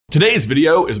Today's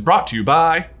video is brought to you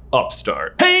by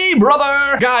Upstart. Hey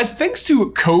brother! Guys, thanks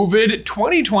to COVID,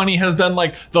 2020 has been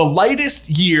like the lightest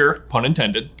year, pun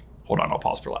intended. Hold on, I'll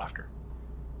pause for laughter.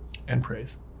 And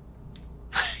praise.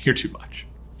 You're too much.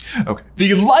 Okay.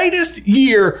 The lightest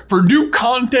year for new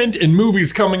content and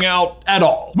movies coming out at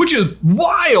all, which is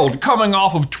wild coming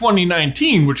off of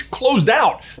 2019, which closed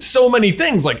out so many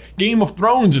things like Game of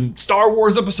Thrones and Star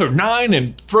Wars Episode 9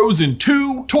 and Frozen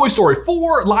 2, Toy Story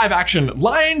 4, live action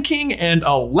Lion King and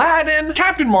Aladdin,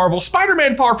 Captain Marvel,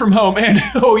 Spider-Man Far From Home, and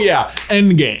oh yeah,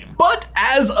 Endgame. But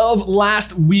as of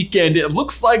last weekend, it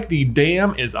looks like the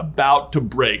dam is about to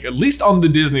break, at least on the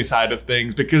Disney side of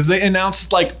things, because they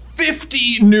announced like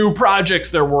 50 new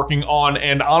projects they're working on,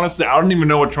 and honestly, I don't even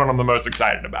know which one I'm the most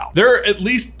excited about. There are at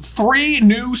least 3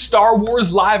 new Star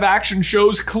Wars live action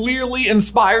shows clearly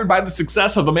inspired by the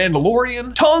success of The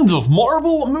Mandalorian, tons of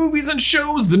Marvel movies and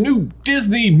shows, the new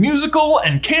Disney musical,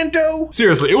 and Kanto.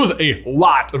 Seriously, it was a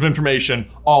lot of information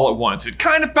all at once. It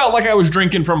kind of felt like I was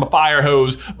drinking from a fire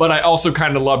hose, but I also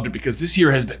kind of loved it because this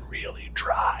year has been really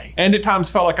dry, and at times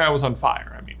felt like I was on fire.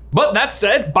 But that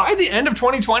said, by the end of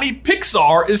 2020,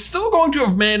 Pixar is still going to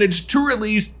have managed to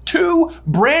release 2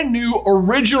 brand new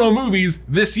original movies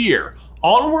this year.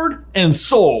 Onward and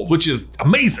Soul, which is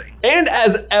amazing. And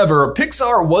as ever,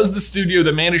 Pixar was the studio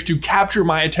that managed to capture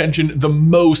my attention the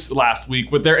most last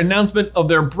week with their announcement of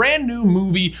their brand new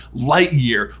movie,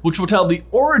 Lightyear, which will tell the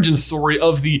origin story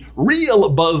of the real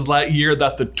Buzz Lightyear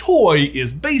that the toy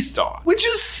is based on. Which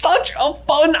is such a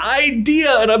fun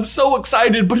idea, and I'm so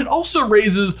excited, but it also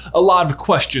raises a lot of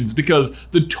questions because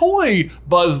the toy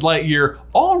Buzz Lightyear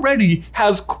already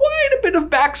has quite a bit of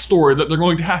backstory that they're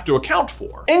going to have to account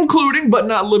for, including but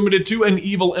not limited to an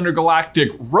evil intergalactic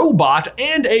robot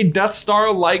and a Death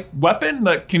Star-like weapon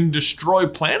that can destroy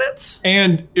planets.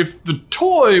 And if the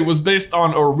toy was based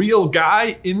on a real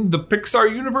guy in the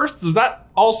Pixar universe, does that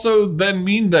also then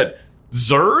mean that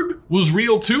Zurg was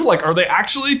real too? Like, are they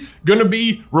actually gonna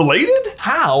be related?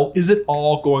 How is it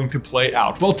all going to play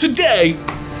out? Well, today,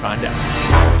 find out.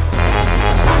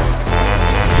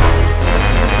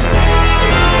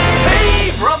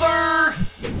 Hey, brother!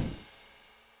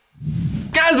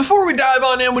 Guys, before we dive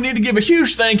on in, we need to give a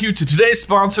huge thank you to today's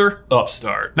sponsor,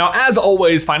 Upstart. Now, as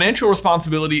always, financial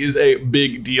responsibility is a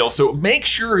big deal, so make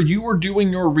sure you are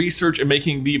doing your research and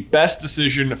making the best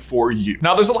decision for you.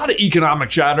 Now, there's a lot of economic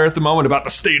chatter at the moment about the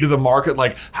state of the market,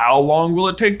 like how long will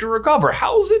it take to recover?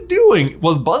 How's it doing?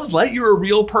 Was Buzz Lightyear a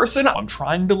real person? I'm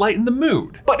trying to lighten the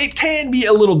mood. But it can be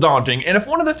a little daunting, and if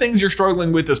one of the things you're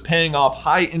struggling with is paying off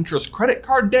high interest credit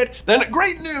card debt, then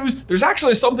great news, there's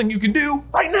actually something you can do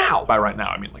right now. By right now,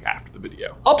 I mean like after the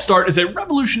video. Upstart is a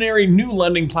revolutionary new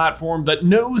lending platform that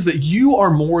knows that you are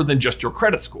more than just your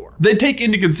credit score. They take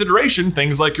into consideration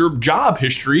things like your job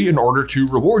history in order to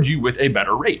reward you with a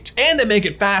better rate. And they make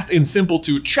it fast and simple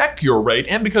to check your rate,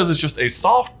 and because it's just a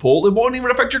soft pull, it won't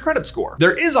even affect your credit score.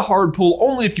 There is a hard pull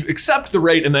only if you accept the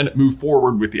rate and then move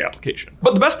forward with the application.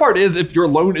 But the best part is if your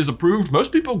loan is approved,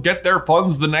 most people get their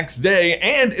funds the next day,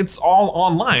 and it's all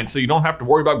online, so you don't have to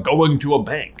worry about going to a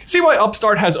bank. See why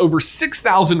Upstart has over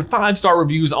 6,000 5-star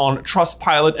reviews on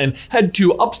Trustpilot, and head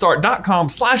to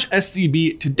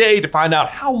upstart.com/SCB today to find out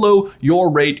how low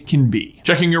your rate can be.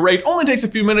 Checking your rate only takes a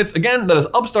few minutes. Again, that is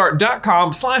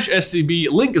upstart.com/SCB.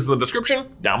 Link is in the description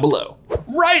down below.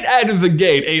 Right out of the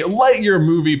gate, a Lightyear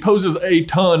movie poses a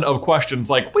ton of questions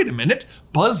like, wait a minute,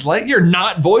 Buzz Lightyear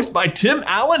not voiced by Tim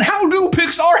Allen? How do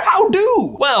Pixar? How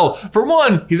do? Well, for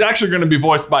one, he's actually going to be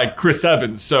voiced by Chris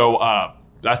Evans, so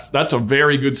that's a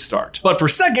very good start. But for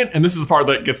second, and this is the part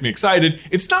that gets me excited,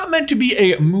 it's not meant to be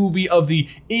a movie of the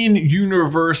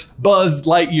in-universe Buzz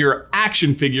Lightyear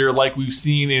action figure like we've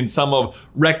seen in some of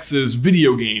Rex's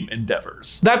video game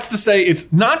endeavors. That's to say,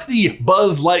 it's not the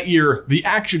Buzz Lightyear, the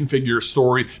action figure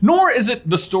story, nor is it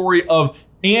the story of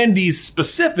Andy's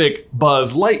specific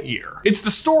Buzz Lightyear. It's the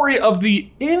story of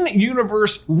the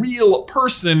in-universe real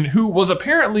person who was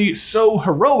apparently so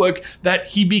heroic that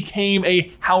he became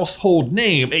a household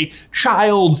name, a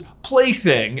child's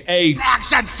plaything, a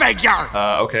action figure!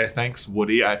 Okay, thanks,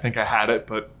 Woody. I think I had it,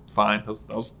 but fine,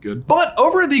 that was good. But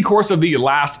over the course of the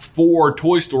last 4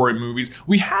 Toy Story movies,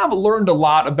 we have learned a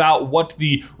lot about what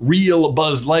the real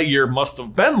Buzz Lightyear must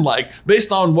have been like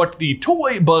based on what the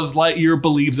toy Buzz Lightyear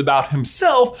believes about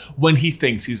himself when he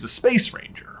thinks he's a space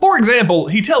ranger. For example,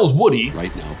 he tells Woody,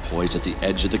 right now poised at the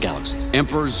edge of the galaxy,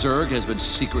 Emperor Zurg has been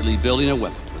secretly building a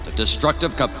weapon with the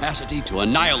destructive capacity to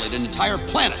annihilate an entire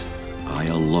planet. I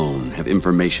alone have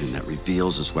information that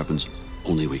reveals this weapon's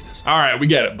only weakness. All right, we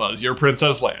get it, Buzz. You're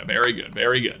Princess Leia. Very good,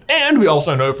 very good. And we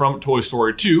also know from Toy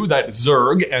Story 2 that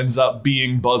Zurg ends up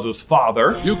being Buzz's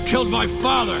father. You killed my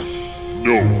father!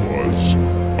 No, Buzz.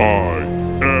 I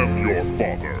am your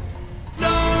father.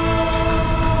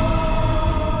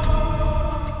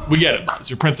 We get it, Buzz.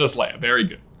 You're Princess Leia. Very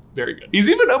good. Very good. He's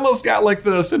even almost got like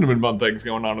the cinnamon bun things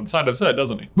going on the side of his head,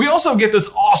 doesn't he? We also get this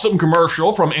awesome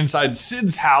commercial from inside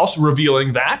Sid's house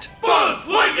revealing that Buzz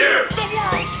Lightyear, the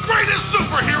world's greatest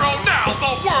superhero, now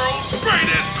the world's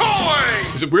greatest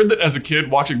toy! Is it weird that as a kid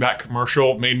watching that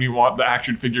commercial made me want the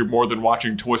action figure more than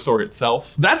watching Toy Story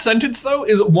itself? That sentence though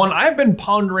is one I've been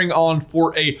pondering on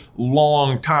for a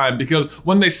long time, because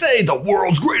when they say the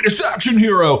world's greatest action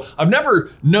hero, I've never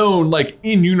known like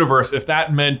in universe if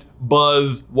that meant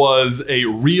Buzz was a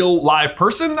real live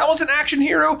person that was an action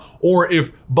hero, or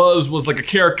if Buzz was like a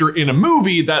character in a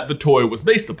movie that the toy was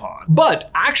based upon. But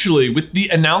actually, with the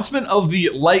announcement of the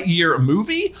Lightyear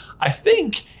movie, I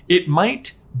think it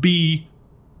might be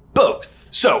both.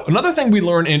 So another thing we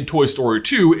learn in Toy Story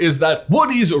 2 is that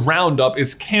Woody's Roundup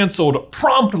is canceled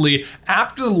promptly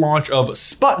after the launch of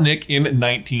Sputnik in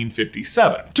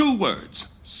 1957. 2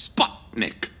 words,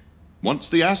 Sputnik. Once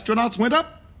the astronauts went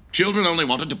up, children only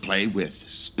wanted to play with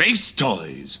space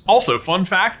toys. Also, fun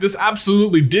fact, this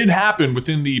absolutely did happen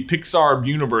within the Pixar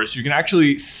universe. You can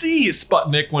actually see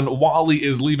Sputnik when Wall-E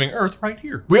is leaving Earth right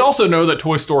here. We also know that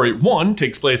Toy Story 1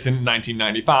 takes place in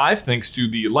 1995, thanks to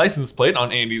the license plate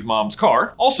on Andy's mom's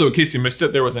car. Also, in case you missed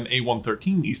it, there was an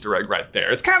A113 Easter egg right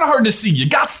there. It's kind of hard to see, you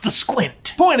gots to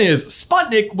squint. Point is,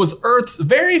 Sputnik was Earth's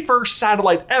very first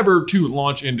satellite ever to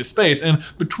launch into space, and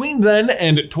between then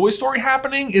and Toy Story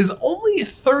happening is only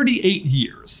 38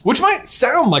 years, which might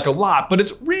sound like a lot, but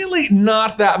it's really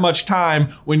not that much time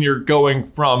when you're going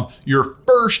from your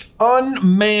first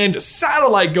unmanned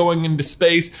satellite going into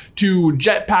space to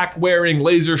jetpack wearing,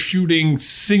 laser shooting,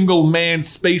 single man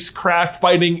spacecraft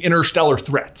fighting interstellar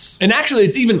threats. And actually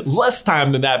it's even less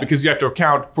time than that, because you have to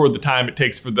account for the time it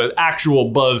takes for the actual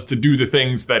Buzz to do the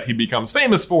things that he becomes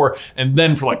famous for, and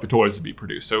then for like the toys to be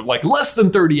produced. So like less than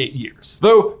 38 years.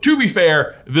 Though to be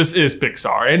fair, this is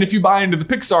Pixar, and if you buy into the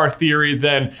Pixar theory,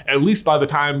 then at least by the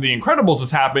time The Incredibles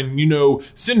has happened, you know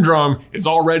Syndrome is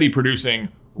already producing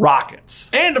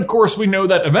rockets. And of course, we know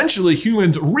that eventually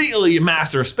humans really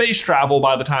master space travel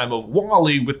by the time of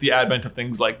Wall-E with the advent of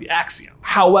things like the Axiom.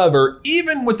 However,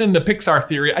 even within the Pixar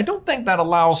theory, I don't think that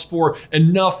allows for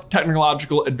enough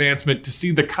technological advancement to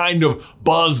see the kind of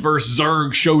Buzz versus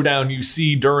Zurg showdown you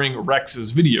see during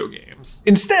Rex's video games.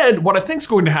 Instead, what I think is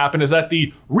going to happen is that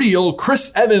the real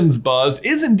Chris Evans Buzz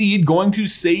is indeed going to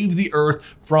save the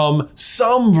Earth from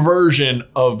some version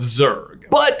of Zurg.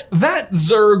 But that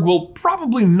Zurg will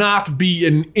probably not be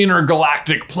an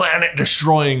intergalactic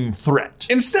planet-destroying threat.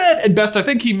 Instead, at best, I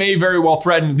think he may very well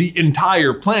threaten the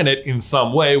entire planet in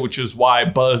some way, which is why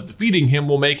Buzz defeating him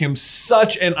will make him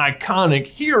such an iconic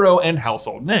hero and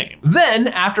household name. Then,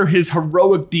 after his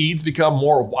heroic deeds become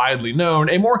more widely known,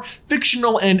 a more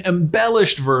fictional and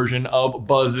embellished version of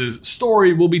Buzz's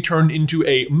story will be turned into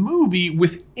a movie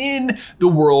within the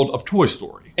world of Toy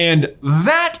Story. And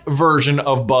that version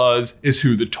of Buzz is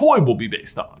who the toy will be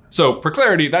based on. So for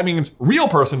clarity, that means real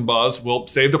person Buzz will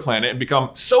save the planet and become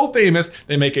so famous,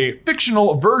 they make a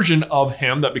fictional version of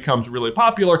him that becomes really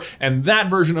popular, and that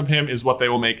version of him is what they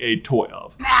will make a toy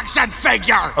of. Action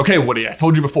figure! Okay, Woody, I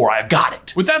told you before, I've got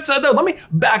it. With that said though, let me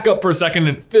back up for a second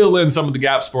and fill in some of the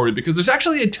gaps for you, because there's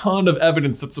actually a ton of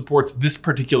evidence that supports this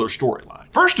particular storyline.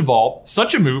 First of all,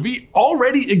 such a movie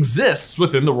already exists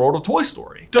within the world of Toy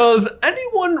Story. Does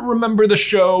anyone remember the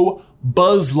show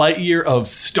Buzz Lightyear of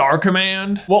Star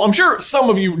Command? Well, I'm sure some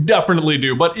of you definitely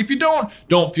do, but if you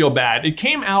don't feel bad. It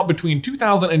came out between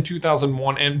 2000 and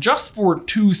 2001 and just for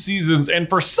 2 seasons, and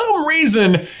for some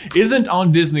reason isn't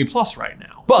on Disney Plus right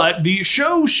now. But the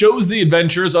show shows the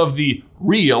adventures of the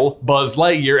real Buzz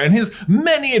Lightyear and his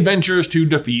many adventures to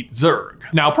defeat Zurg.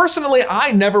 Now, personally,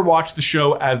 I never watched the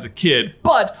show as a kid,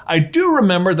 but I do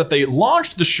remember that they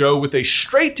launched the show with a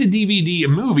straight-to-DVD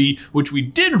movie, which we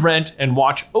did rent and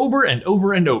watch over and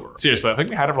over and over. Seriously, I think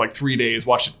we had it for like 3 days,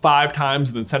 watched it 5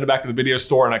 times, and then sent it back to the video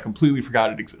store, and I completely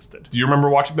forgot it existed. Do you remember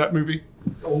watching that movie?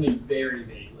 Only very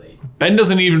vaguely. Ben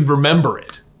doesn't even remember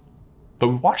it, but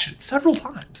we watched it several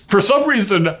times. For some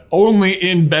reason, only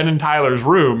in Ben and Tyler's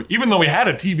room, even though we had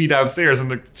a TV downstairs and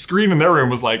the screen in their room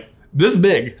was like this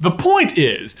big. The point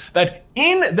is that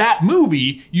in that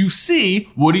movie, you see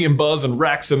Woody and Buzz and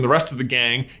Rex and the rest of the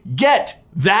gang get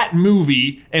that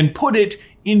movie and put it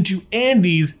into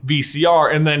Andy's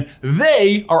VCR, and then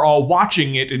they are all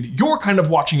watching it and you're kind of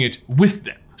watching it with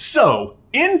them. So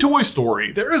In Toy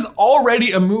Story, there is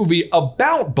already a movie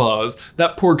about Buzz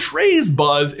that portrays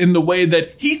Buzz in the way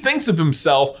that he thinks of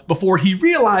himself before he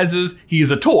realizes he's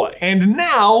a toy. And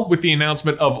now, with the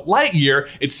announcement of Lightyear,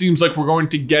 it seems like we're going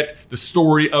to get the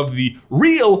story of the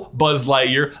real Buzz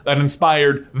Lightyear that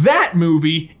inspired that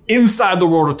movie inside the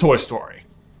world of Toy Story.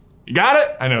 You got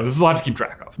it? I know, this is a lot to keep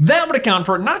track of. That would account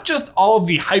for not just all of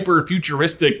the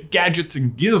hyper-futuristic gadgets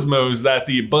and gizmos that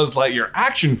the Buzz Lightyear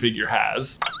action figure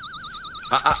has.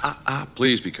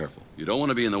 Please be careful. You don't want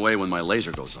to be in the way when my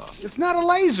laser goes off. It's not a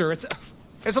laser, it's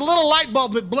a little light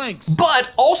bulb that blinks.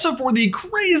 But also for the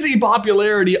crazy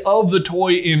popularity of the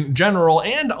toy in general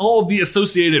and all of the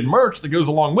associated merch that goes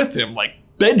along with him, like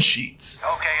bed sheets.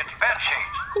 Okay, it's bed sheets.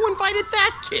 Who invited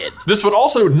that kid? This would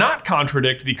also not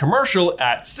contradict the commercial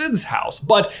at Sid's house,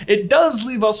 but it does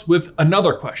leave us with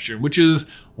another question, which is,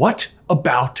 what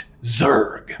about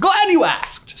Zurg? Glad you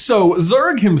asked. So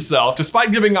Zurg himself,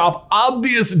 despite giving off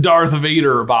obvious Darth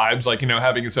Vader vibes, like,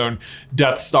 having his own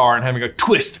Death Star and having a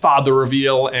twist father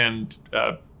reveal and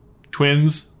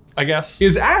twins, I guess,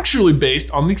 is actually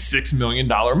based on the $6 Million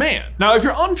Man. Now, if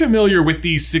you're unfamiliar with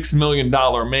the $6 Million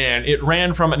Man, it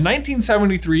ran from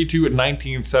 1973 to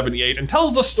 1978 and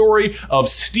tells the story of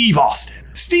Steve Austin.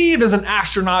 Steve is an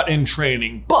astronaut in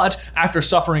training, but after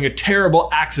suffering a terrible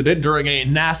accident during a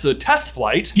NASA test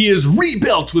flight, he is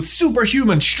rebuilt with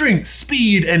superhuman strength,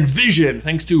 speed, and vision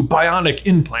thanks to bionic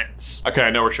implants. Okay,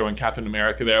 I know we're showing Captain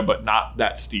America there, but not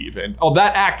that Steve. And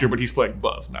that actor, but he's playing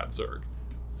Buzz, not Zurg.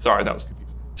 Sorry, that was confusing.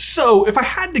 So if I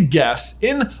had to guess,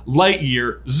 in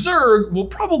Lightyear, Zurg will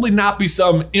probably not be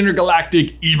some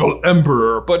intergalactic evil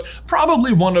emperor, but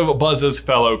probably one of Buzz's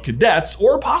fellow cadets,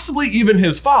 or possibly even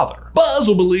his father. Buzz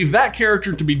will believe that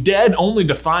character to be dead, only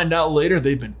to find out later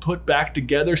they've been put back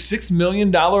together $6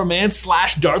 Million Man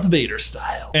 / Darth Vader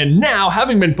style. And now,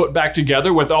 having been put back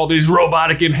together with all these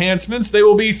robotic enhancements, they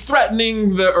will be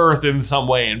threatening the Earth in some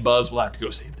way, and Buzz will have to go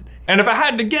save the day. And if I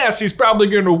had to guess, he's probably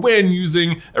going to win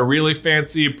using a really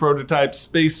fancy prototype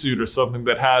spacesuit or something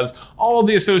that has all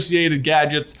the associated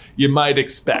gadgets you might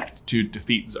expect to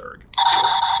defeat Zurg.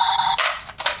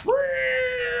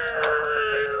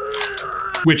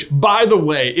 Which, by the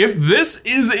way, if this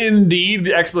is indeed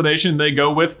the explanation they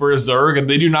go with for Zurg and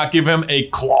they do not give him a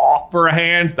claw for a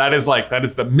hand, that is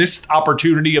the missed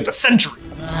opportunity of the century.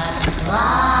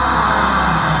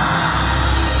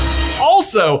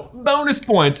 Also, bonus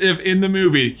points if in the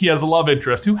movie he has a love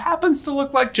interest who happens to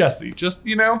look like Jessie. Just,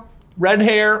 red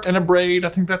hair and a braid. I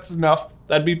think that's enough.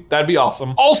 That'd be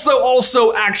awesome.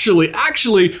 Also, actually,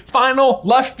 final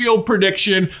left field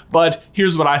prediction, but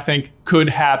here's what I think could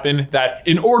happen, that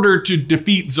in order to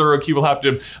defeat Zurg, he will have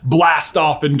to blast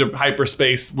off into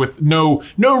hyperspace with no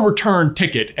return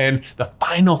ticket. And the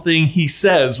final thing he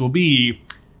says will be,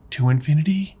 to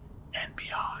infinity and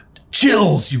beyond.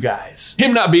 Chills, you guys.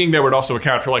 Him not being there would also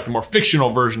account for the more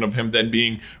fictional version of him then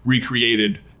being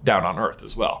recreated down on Earth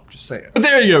as well. Just saying. But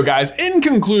there you go, guys. In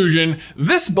conclusion,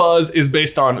 this Buzz is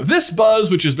based on this Buzz,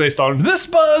 which is based on this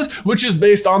Buzz, which is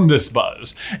based on this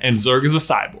Buzz. And Zurg is a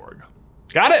cyborg.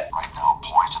 Got it? Right now,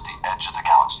 poised at the edge of the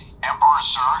galaxy, Emperor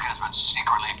Zurg has been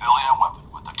secretly building a weapon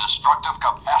with the destructive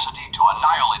capacity to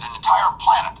annihilate an entire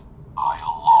planet. I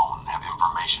alone have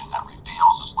information that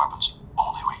reveals this weapon's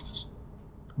only weakness.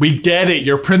 We get it,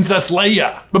 you're Princess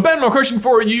Leia. But Ben, my question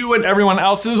for you and everyone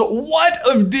else is, what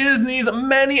of Disney's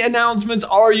many announcements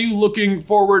are you looking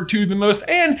forward to the most?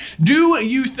 And do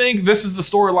you think this is the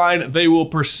storyline they will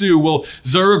pursue? Will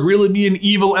Zurg really be an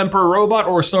evil emperor robot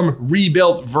or some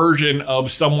rebuilt version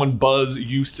of someone Buzz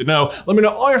used to know? Let me know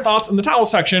all your thoughts in the towel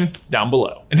section down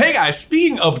below. And hey guys,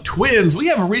 speaking of twins, we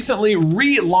have recently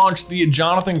relaunched the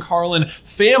Jonathan Carlin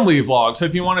family vlog. So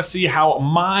if you want to see how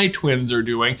my twins are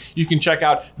doing, you can check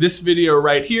out this video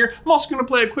right here. I'm also gonna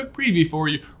play a quick preview for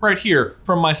you right here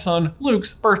from my son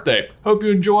Luke's birthday. Hope you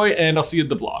enjoy, and I'll see you at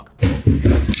the vlog.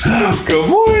 Good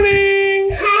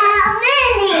morning! How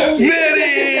many?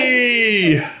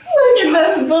 Many! Look at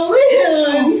those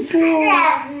balloons!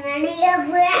 That Minnie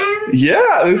balloon?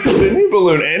 Yeah, there's a Minnie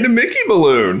balloon and a Mickey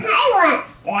balloon. I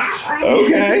want that one.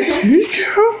 Okay, here you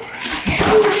go.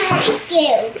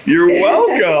 Thank you. You're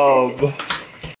welcome.